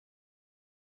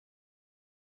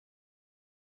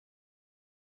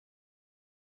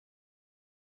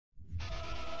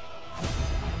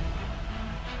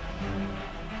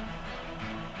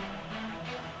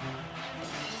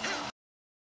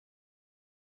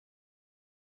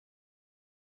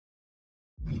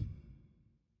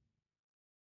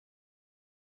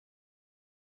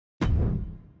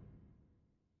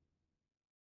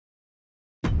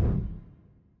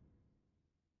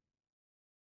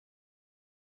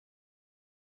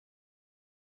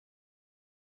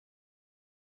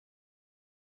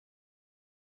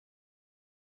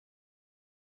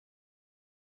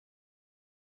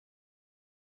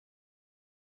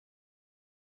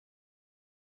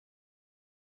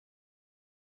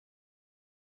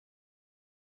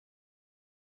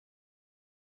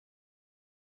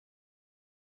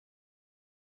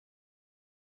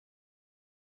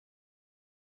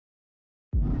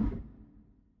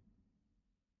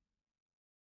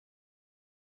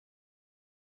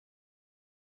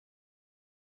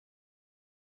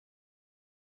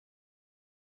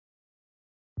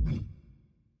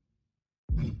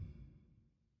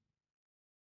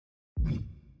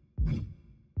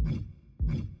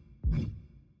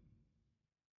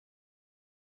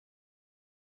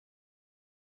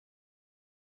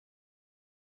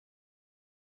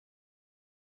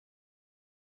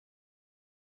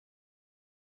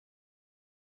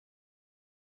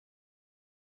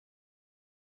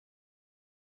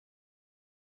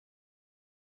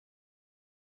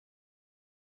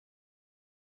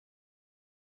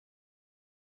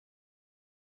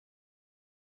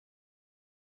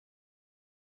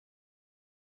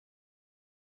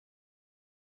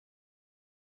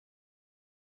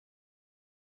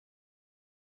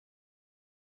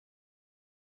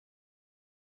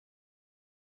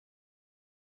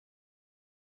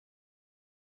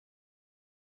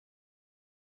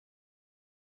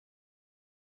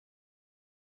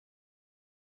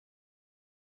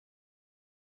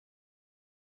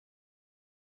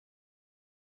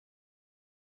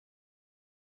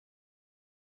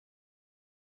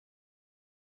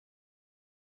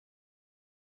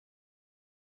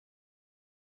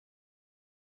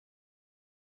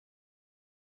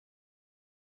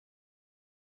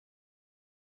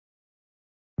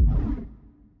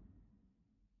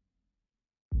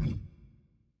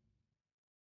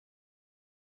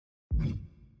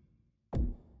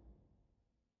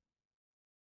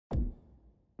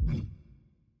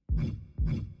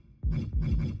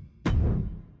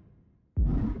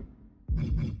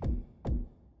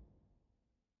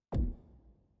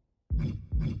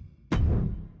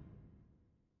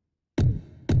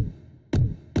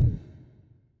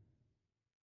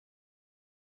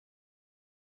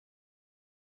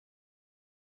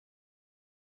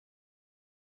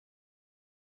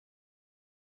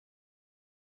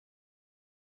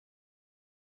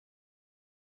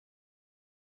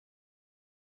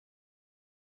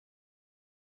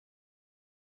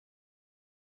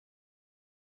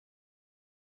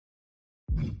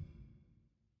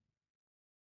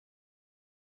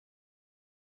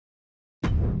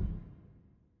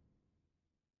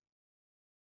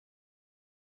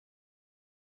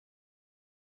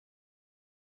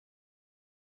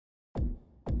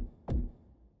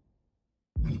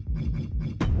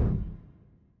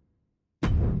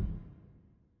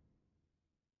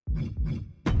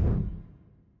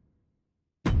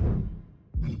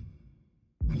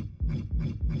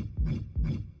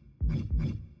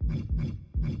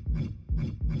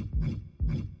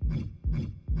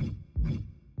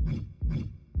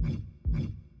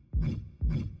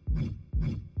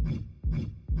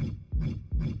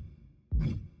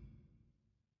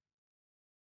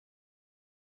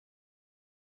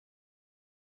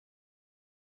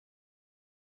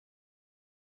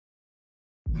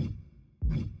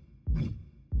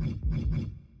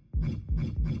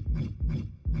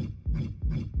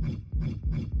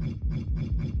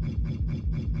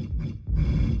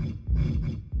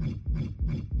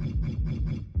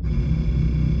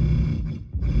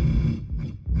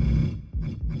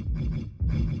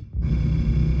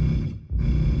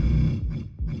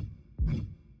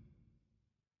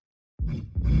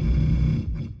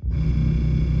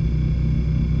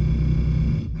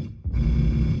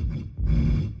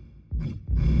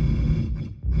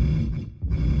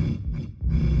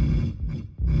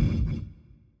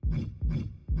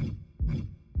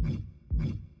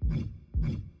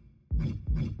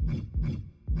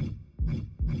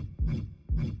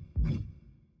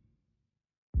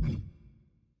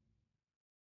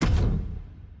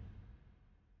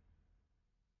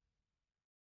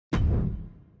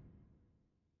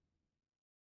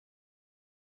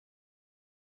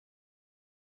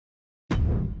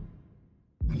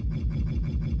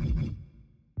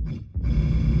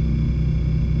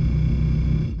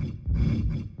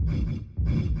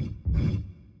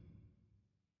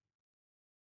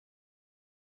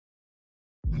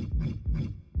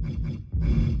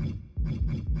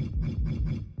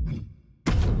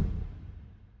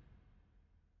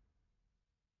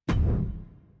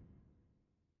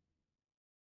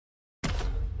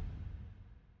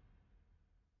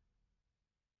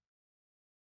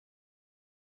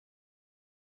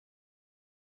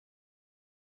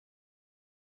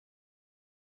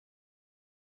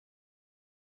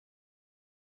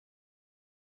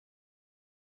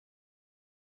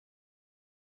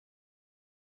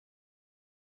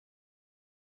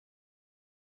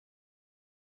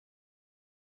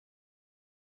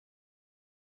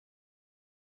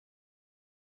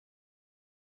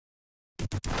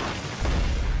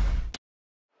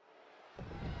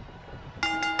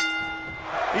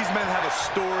These men have a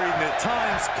storied and at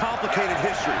times complicated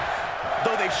history.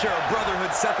 Though they share a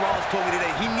brotherhood, Seth Rollins told me today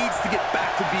he needs to get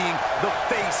back to being the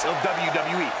face of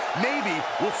WWE. Maybe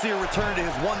we'll see a return to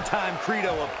his one-time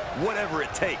credo of whatever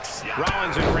it takes.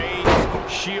 Rollins and Reigns,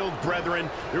 Shield brethren.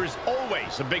 There is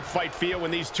always a big fight feel when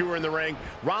these two are in the ring.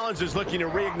 Rollins is looking to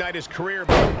reignite his career,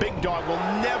 but the big dog will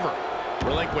never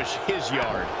relinquish his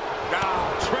yard.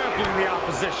 Trampling the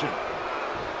opposition.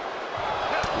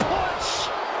 Punch!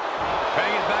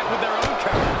 Bang it back with their own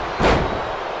counter.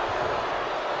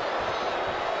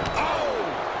 Oh!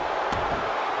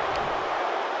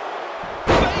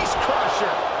 Face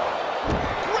crusher!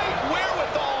 Great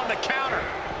wherewithal on the counter.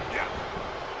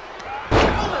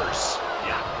 Counters!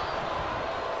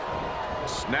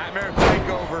 Snapmare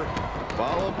takeover,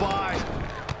 followed by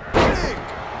big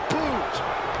boot.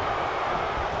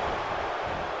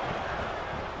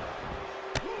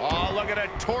 Oh, look at it,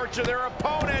 torture their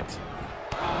opponent.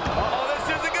 Uh-oh,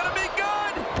 this isn't going to be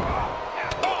good.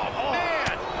 Oh,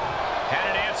 man. Had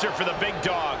an answer for the big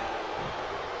dog.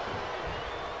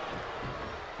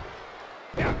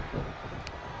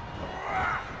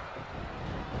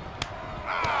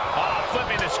 Oh,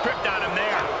 flipping the script on him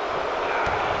there.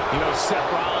 You know, Seth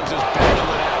Rollins has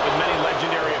battled it out with many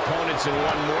legendary opponents and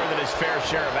won more than his fair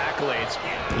share of accolades.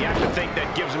 You have to think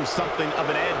that gives him something of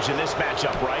an edge in this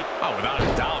matchup, right? Oh, without a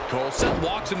doubt, Cole. Seth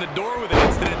walks in the door with an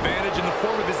instant advantage in the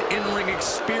form of his in-ring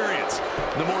experience.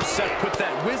 more Seth puts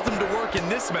that wisdom to work in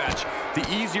this match, the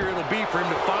easier it'll be for him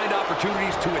to find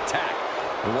opportunities to attack.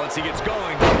 And once he gets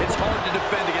going, it's hard to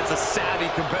defend against a savvy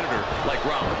competitor like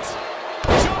Rollins.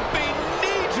 Jumping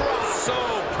knee drop! So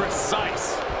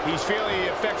precise. He's feeling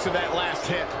the effects of that last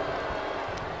hit.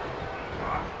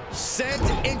 Sent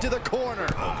into the corner.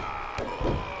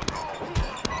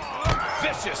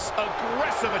 Vicious,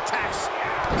 aggressive attacks.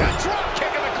 A drop kick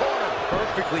in the corner.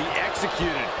 Perfectly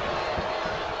executed.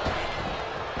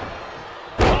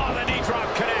 Oh, the knee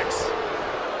drop connects.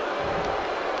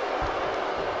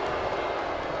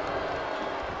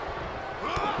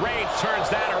 Reigns turns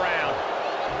that around.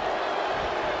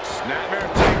 Snapmare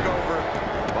takeover,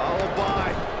 followed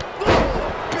by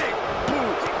big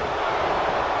boot.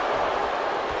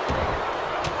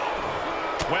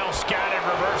 Well scattered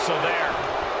reversal there.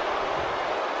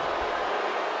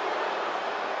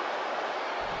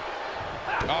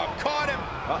 Oh, caught him.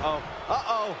 Uh-oh.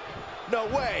 Uh-oh. No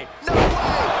way. No way.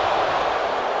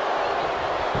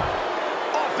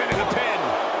 Off into the pin.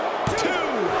 2.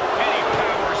 And he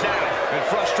powers out. And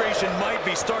frustration might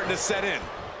be starting to set in.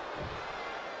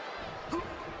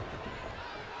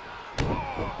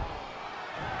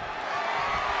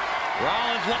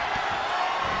 Rollins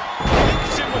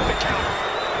hits him with the counter.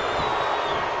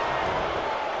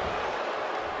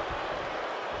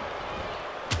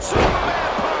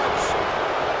 Superman punch.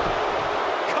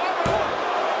 Cover.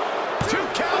 2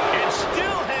 count and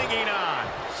still hanging on.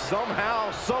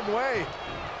 Somehow, some way.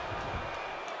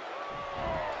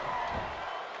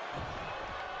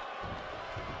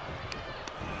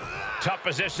 Tough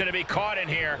position to be caught in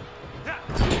here.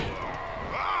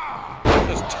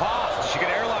 Just tossed. She got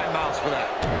airline mounts for that.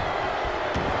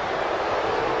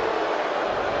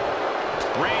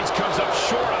 Reigns comes up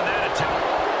short on that attack.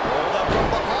 Hold up from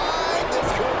behind.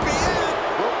 This could be it.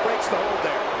 Rope breaks the hold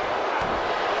there.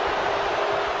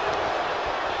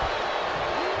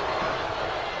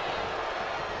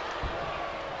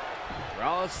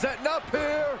 Rollins setting up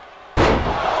here. Oh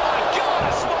my God,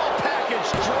 a small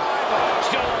package driver.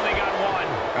 Still only got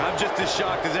 1. I'm just as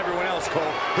shocked as everyone else, Cole.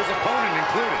 His opponent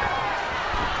included.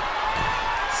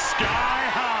 Sky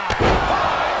high.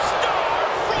 5-star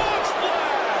frog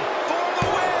splash for the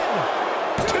win.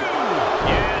 2.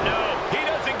 Yeah, no, he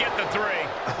doesn't get the 3.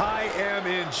 I am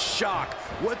in shock.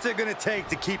 What's it going to take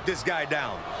to keep this guy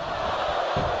down?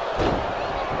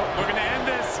 We're going to end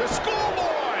this. A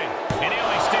schoolboy. And he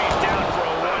only stays down for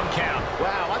a 1 count.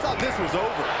 Wow, I thought this was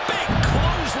over. Big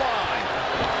clothesline.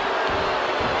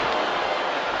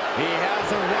 He has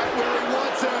him right where he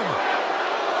wants him.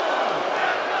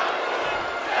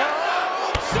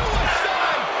 Oh,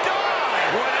 suicide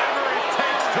dive. Whatever it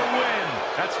takes to win.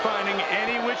 That's finding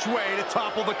any which way to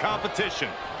topple the competition.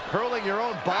 Hurling your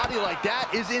own body like that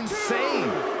is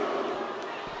insane.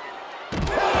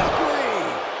 Pedigree.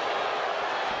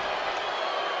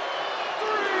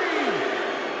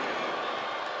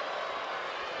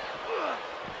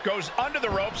 3. Goes under the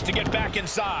ropes to get back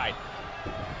inside.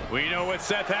 We know what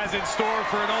Seth has in store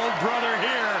for an old brother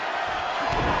here.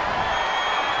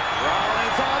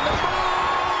 Rollins on the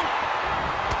move.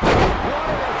 What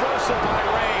a reversal by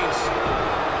Reigns.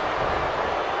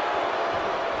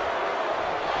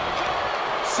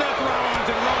 Seth Rollins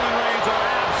and Roman Reigns are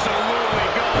absolutely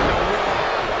going to war.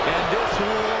 And this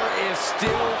war is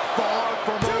still far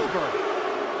from over.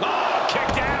 Oh,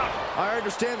 kicked out. I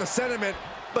understand the sentiment,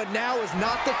 but now is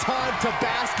not the time to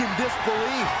bask in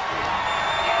disbelief.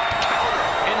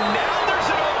 And now there's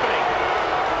an opening.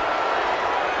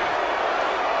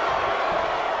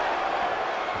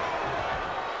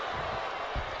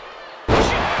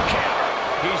 Jackhammer.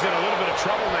 He's in a little bit of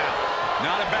trouble now.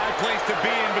 Not a bad place to be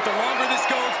in, but the longer this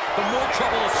goes, the more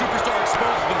trouble a superstar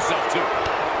exposes himself to.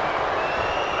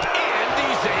 And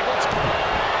he's able to...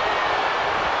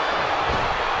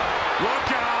 Look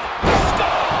out!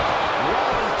 Stop!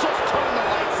 Rollins just turned the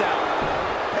lights out.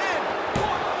 And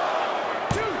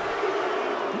 1, 2.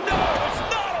 No, it's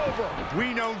not over.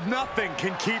 We know nothing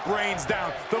can keep Reigns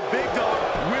down. The big dog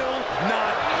will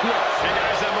not quit. And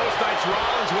as most nights,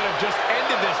 Rollins would have just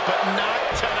ended this, but not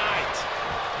tonight.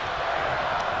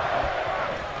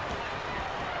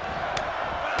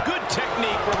 Good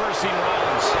technique reversing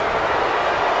Rollins.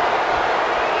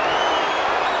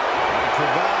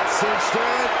 Cravat cinched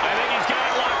in. I think he's got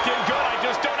it locked in good. I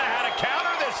just don't know how to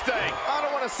counter this thing. I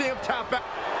don't want to see him tap out.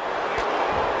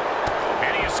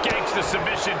 And he escapes the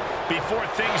submission before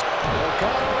things...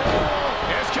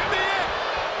 This could be it.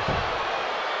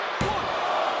 1,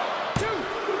 2,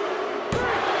 3.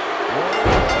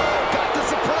 Got the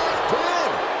surprise pin.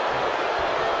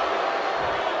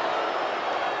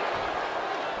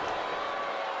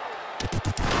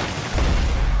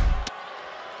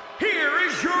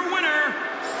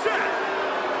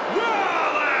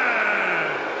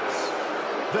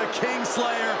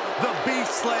 Kingslayer, the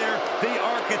Beast Slayer, the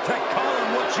Architect, call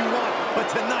him what you want. But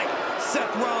tonight,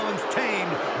 Seth Rollins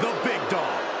tamed the big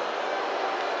dog.